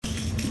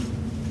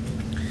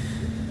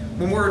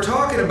When we're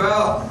talking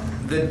about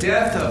the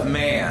death of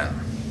man,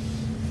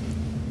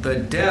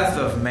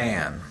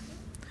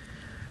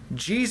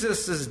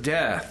 Jesus'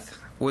 death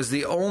was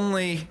the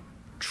only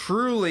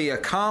truly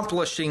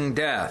accomplishing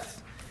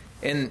death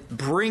in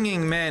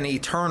bringing men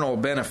eternal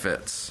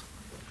benefits.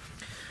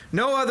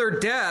 No other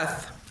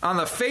death on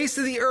the face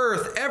of the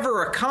earth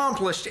ever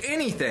accomplished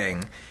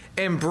anything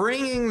in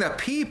bringing the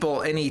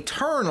people an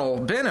eternal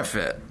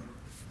benefit.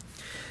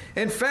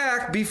 In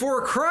fact,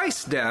 before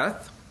Christ's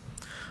death,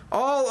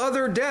 all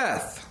other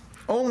death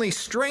only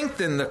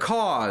strengthened the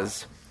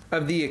cause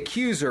of the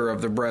accuser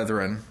of the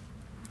brethren.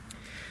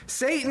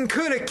 Satan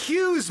could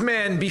accuse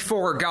men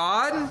before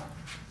God,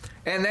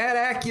 and that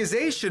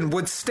accusation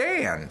would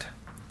stand.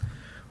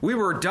 We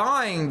were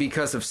dying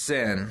because of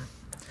sin,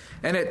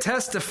 and it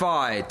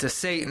testified to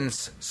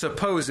Satan's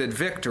supposed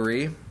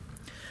victory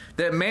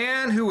that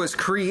man who was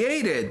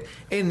created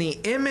in the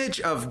image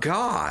of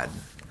God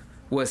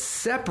was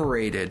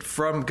separated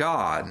from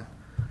God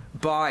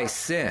by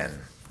sin.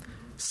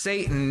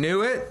 Satan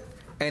knew it,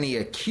 and he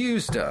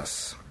accused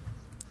us.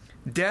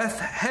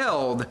 Death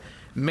held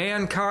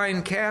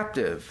mankind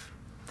captive,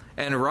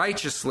 and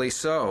righteously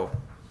so.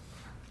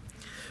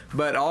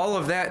 But all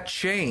of that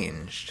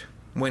changed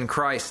when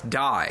Christ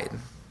died.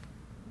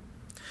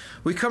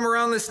 We come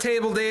around this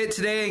table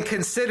today and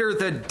consider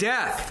the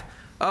death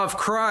of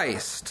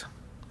Christ.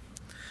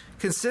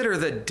 Consider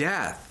the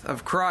death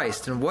of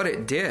Christ and what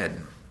it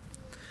did.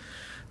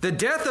 The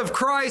death of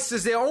Christ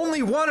is the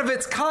only one of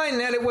its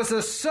kind that it was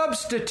a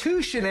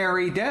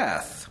substitutionary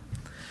death.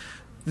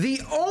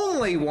 The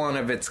only one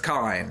of its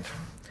kind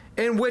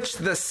in which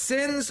the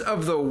sins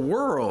of the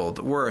world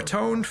were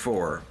atoned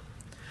for.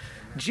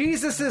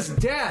 Jesus'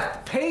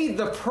 death paid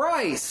the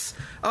price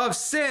of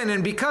sin,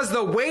 and because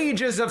the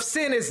wages of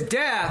sin is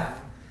death,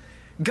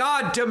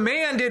 God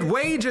demanded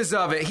wages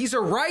of it. He's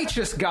a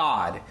righteous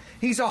God.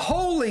 He's a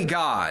holy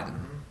God.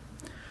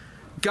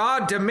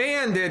 God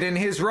demanded in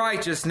his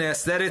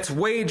righteousness that its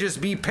wages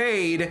be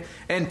paid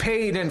and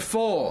paid in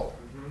full.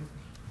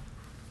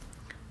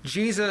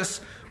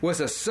 Jesus was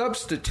a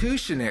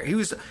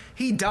substitutionary.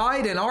 He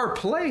died in our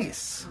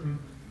place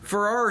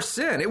for our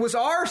sin. It was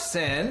our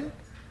sin.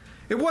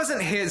 It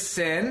wasn't his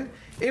sin.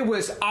 It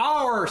was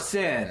our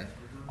sin.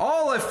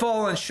 All have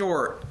fallen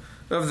short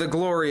of the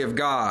glory of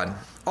God.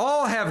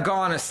 All have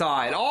gone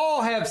aside.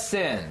 All have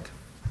sinned.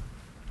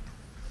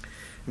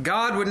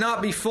 God would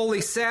not be fully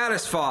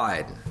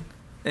satisfied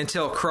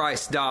until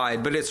Christ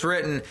died, but it's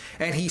written,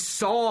 and he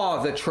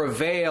saw the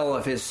travail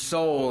of his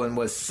soul and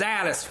was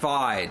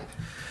satisfied.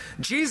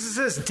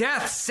 Jesus'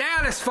 death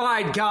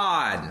satisfied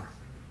God.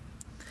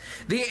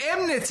 The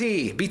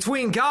enmity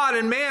between God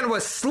and man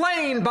was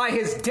slain by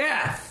his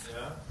death.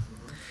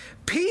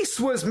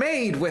 Peace was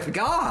made with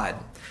God.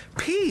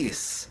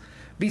 Peace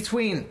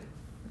between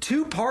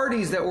two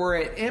parties that were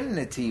at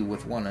enmity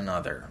with one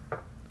another.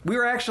 We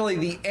were actually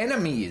the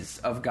enemies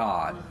of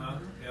God.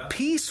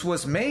 Peace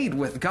was made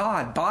with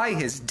God by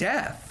his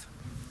death.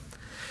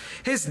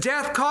 His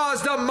death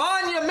caused a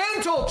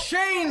monumental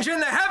change in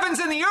the heavens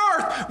and the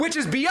earth, which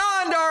is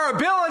beyond our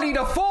ability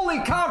to fully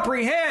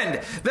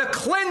comprehend. The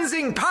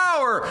cleansing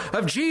power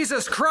of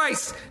Jesus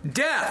Christ's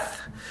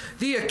death.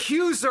 The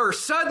accuser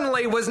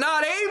suddenly was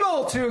not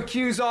able to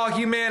accuse all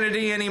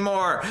humanity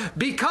anymore.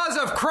 Because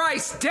of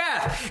Christ's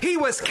death, he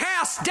was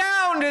cast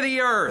down to the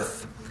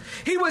earth.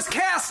 He was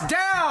cast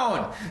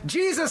down.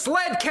 Jesus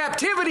led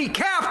captivity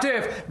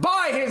captive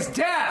by his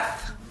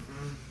death.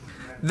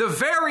 The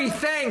very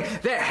thing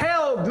that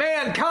held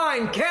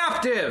mankind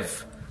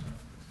captive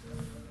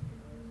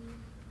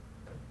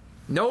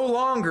no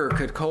longer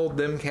could hold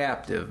them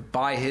captive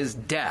by his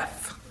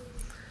death.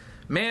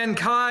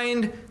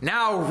 Mankind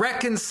now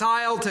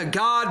reconciled to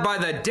God by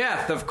the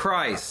death of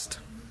Christ.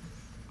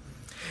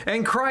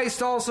 And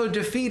Christ also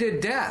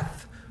defeated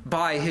death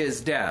by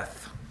his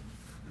death.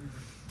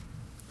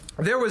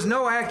 There was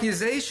no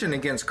accusation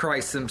against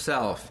Christ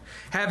himself,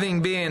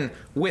 having been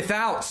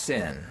without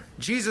sin.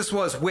 Jesus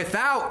was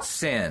without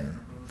sin.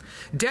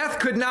 Death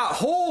could not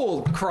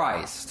hold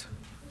Christ.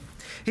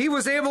 He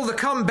was able to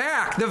come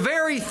back. The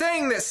very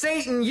thing that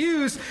Satan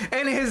used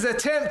in his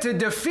attempt to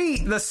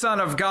defeat the Son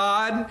of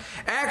God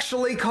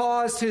actually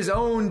caused his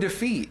own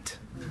defeat.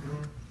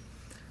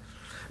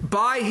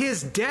 By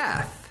his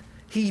death,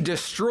 he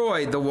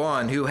destroyed the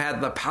one who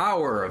had the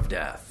power of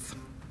death.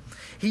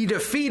 He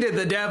defeated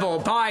the devil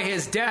by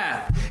his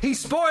death. He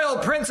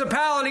spoiled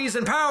principalities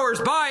and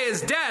powers by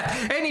his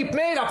death. And he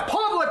made a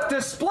public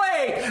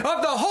display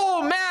of the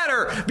whole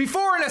matter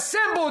before an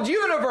assembled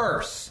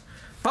universe.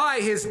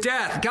 By his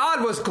death,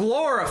 God was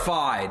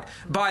glorified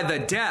by the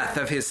death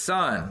of his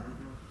Son.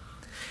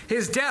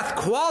 His death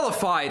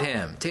qualified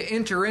him to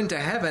enter into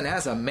heaven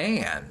as a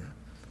man.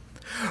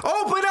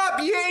 Open up,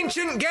 ye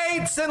ancient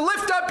gates, and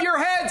lift up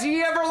your heads,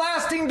 ye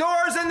everlasting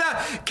doors, and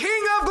the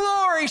King of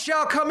glory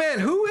shall come in.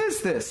 Who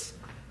is this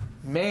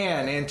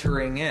man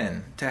entering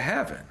in to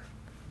heaven?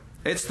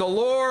 It's the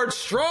Lord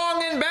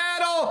strong in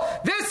battle.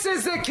 This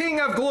is the King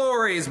of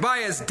glories by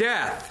his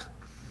death.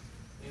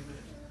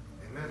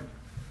 Amen.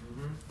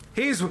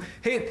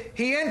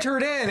 He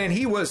entered in and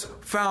he was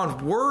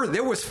found worthy.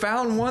 There was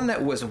found one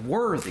that was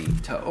worthy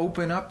to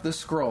open up the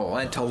scroll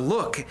and to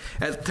look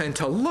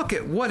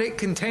at what it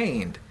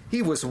contained.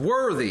 He was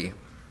worthy.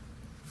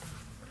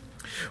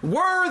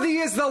 Worthy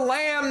is the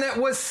Lamb that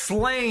was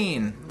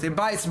slain.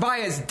 By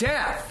his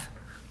death.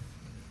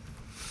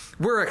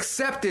 We're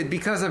accepted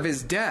because of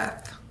his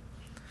death.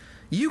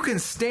 You can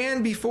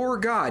stand before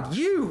God.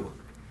 You,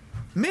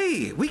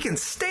 me, we can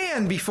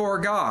stand before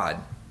God.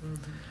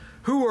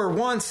 Who were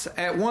once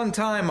at one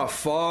time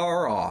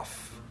afar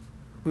off.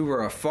 We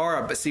were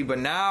afar off, but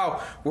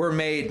now we're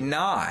made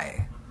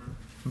nigh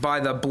by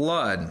the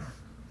blood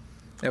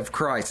of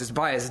Christ. It's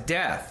by his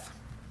death.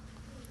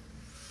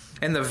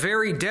 And the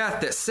very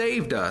death that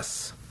saved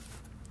us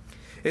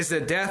is the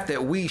death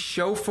that we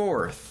show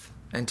forth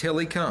until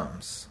he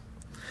comes.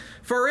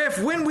 For if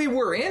when we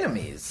were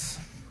enemies,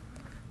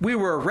 we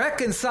were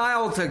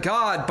reconciled to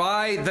God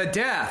by the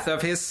death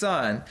of his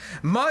Son,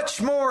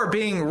 much more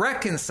being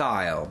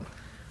reconciled,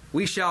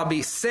 we shall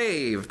be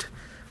saved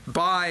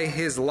by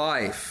his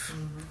life.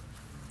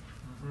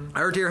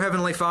 Our dear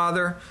Heavenly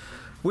Father,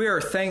 we are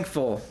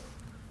thankful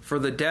for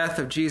the death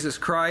of Jesus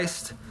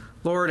Christ.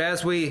 Lord,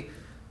 as we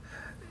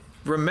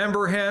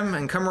remember him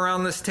and come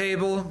around this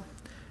table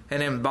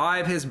and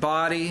imbibe his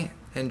body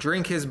and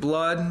drink his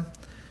blood,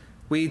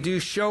 we do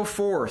show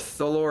forth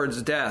the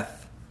Lord's death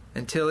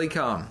until he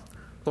come.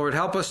 Lord,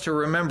 help us to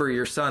remember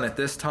your Son at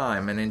this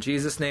time. And in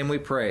Jesus' name we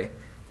pray.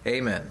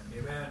 Amen.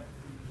 Amen.